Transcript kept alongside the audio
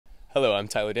Hello, I'm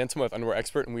Tyler Danton with Underwear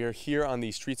Expert, and we are here on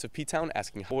the streets of P-Town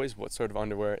asking boys what sort of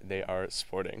underwear they are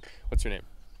sporting. What's your name?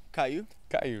 Caillou?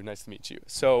 Caillou, nice to meet you.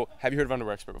 So, have you heard of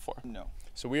Underwear Expert before? No.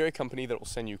 So we are a company that will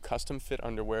send you custom fit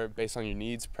underwear based on your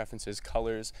needs, preferences,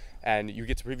 colors, and you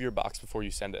get to preview your box before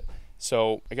you send it.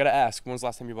 So, I gotta ask, when was the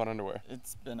last time you bought underwear?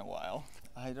 It's been a while.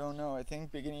 I don't know, I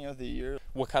think beginning of the year.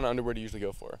 What kind of underwear do you usually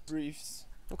go for? Briefs.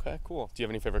 Okay, cool. Do you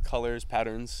have any favorite colors,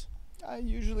 patterns? I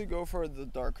usually go for the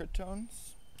darker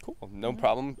tones. Cool, no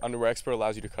problem. Underwear Expert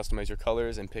allows you to customize your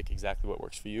colors and pick exactly what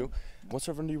works for you. What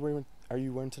sort of underwear are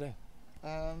you wearing today?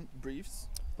 Briefs.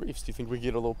 Briefs. Do you think we can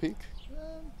get a little peek?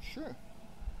 Sure.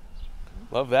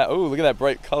 Love that. Oh, look at that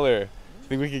bright color.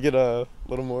 Think we could get a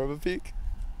little more of a peek?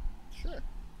 Sure.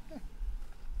 Yeah.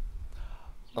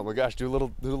 Oh my gosh, do a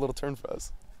little turn for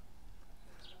us.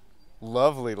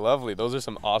 Lovely, lovely. Those are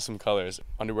some awesome colors.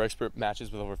 Underwear Expert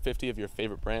matches with over 50 of your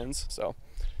favorite brands. So,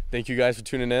 thank you guys for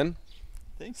tuning in.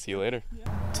 Thanks. See you later.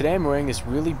 Today I'm wearing this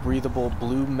really breathable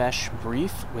blue mesh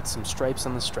brief with some stripes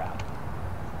on the strap.